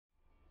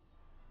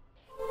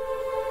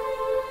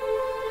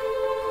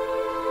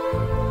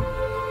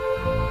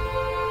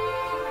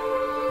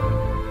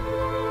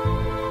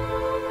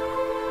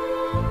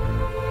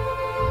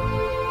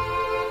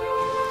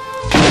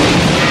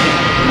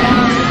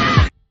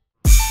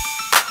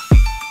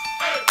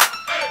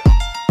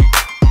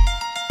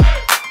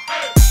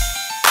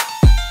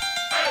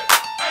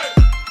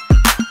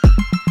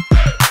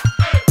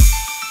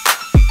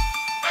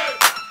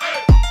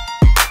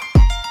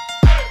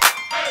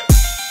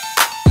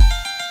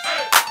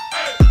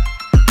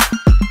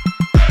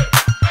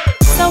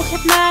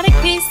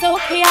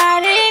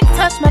chaotic.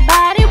 Touch my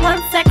body,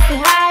 one sexy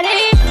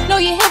hottie. Know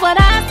you hear what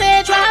I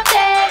said, drop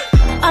that.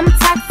 I'm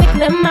toxic,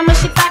 little mama,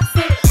 she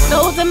toxic.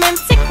 Those are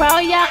empty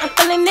crowd, yeah, I'm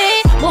feeling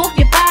it. Move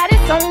your body,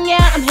 song,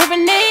 yeah, I'm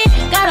hearing it.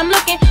 God, I'm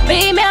looking,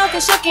 female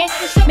can shookin'.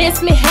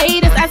 Miss me,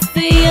 haters, I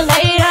see you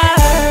later.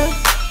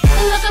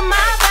 Look at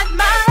my back,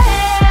 my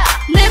hair.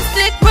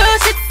 Lipstick, real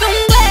shit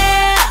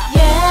somewhere.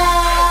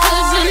 Yeah,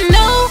 'cause you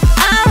know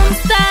I'm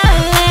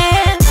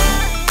styling.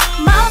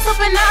 Mouth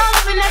open all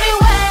up and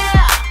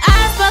everywhere.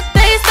 Eyes but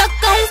they stuck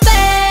on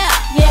stare.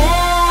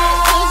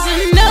 Yeah, 'cause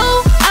you know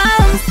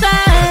I'm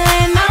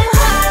styling. I'm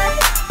hot.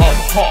 I'm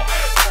hot.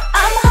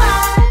 I'm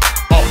hot.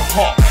 I'm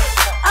hot.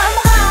 I'm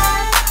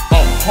hot.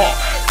 I'm hot.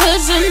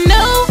 'Cause you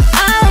know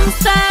I'm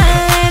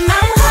styling.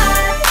 I'm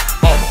hot.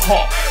 I'm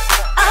hot.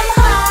 I'm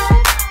hot.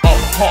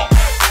 I'm hot.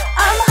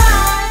 I'm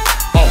hot.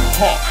 I'm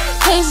hot.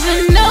 'Cause you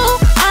know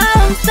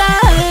I'm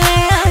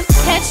styling.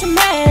 Catch a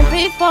man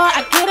before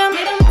I get him.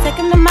 Take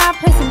him to my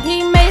place and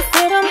D.Mae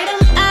sit him.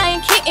 I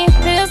ain't kidding,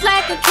 feels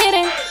like a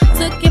kidding.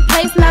 Took your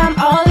place, now I'm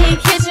all in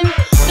your kitchen.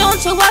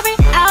 Don't you worry,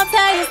 I'll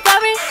tell you a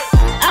story.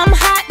 I'm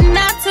hot and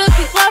I took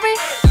your glory.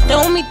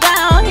 Throw me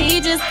down,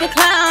 he just a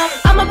clown.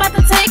 I'm about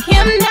to take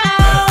him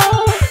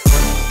now.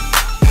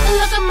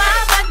 Look at my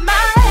back,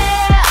 my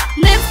hair.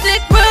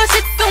 Lipstick, real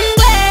shit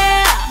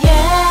somewhere.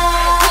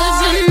 Yeah, 'cause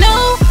you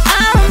know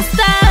I'm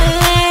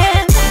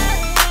styling.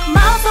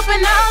 Mouth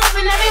open all up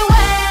and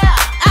everywhere.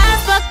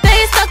 Eyes but they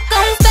stuck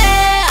on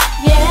stare.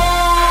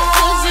 Yeah,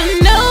 'cause you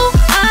know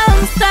I'm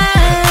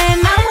styling.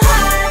 I'm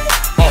hot.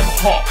 I'm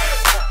hot.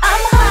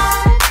 I'm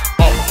hot.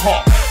 I'm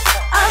hot.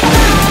 I'm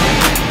hot.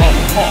 I'm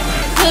hot.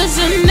 'Cause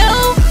you know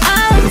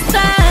I'm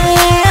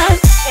styling.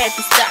 Had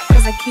to stop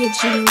 'cause I kid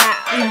you not.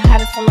 I'm the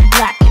hottest on the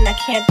block and I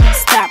can't be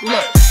stopped.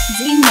 Look,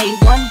 D.Mae,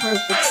 one word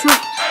for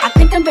truth. I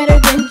think I'm better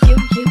than you,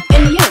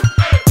 and you.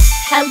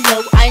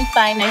 Hello, I'm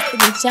fine, nice to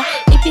meet ya.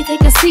 If you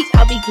take a seat,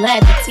 I'll be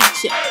glad to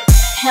teach ya.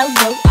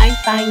 Hello, I'm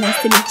fine, nice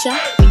to meet ya.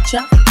 Meet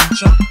ya.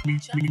 Meet ya.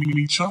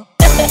 Meet ya.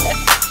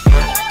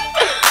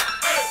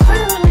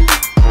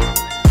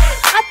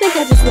 I think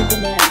I just went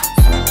bananas.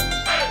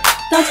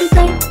 Don't you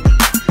think?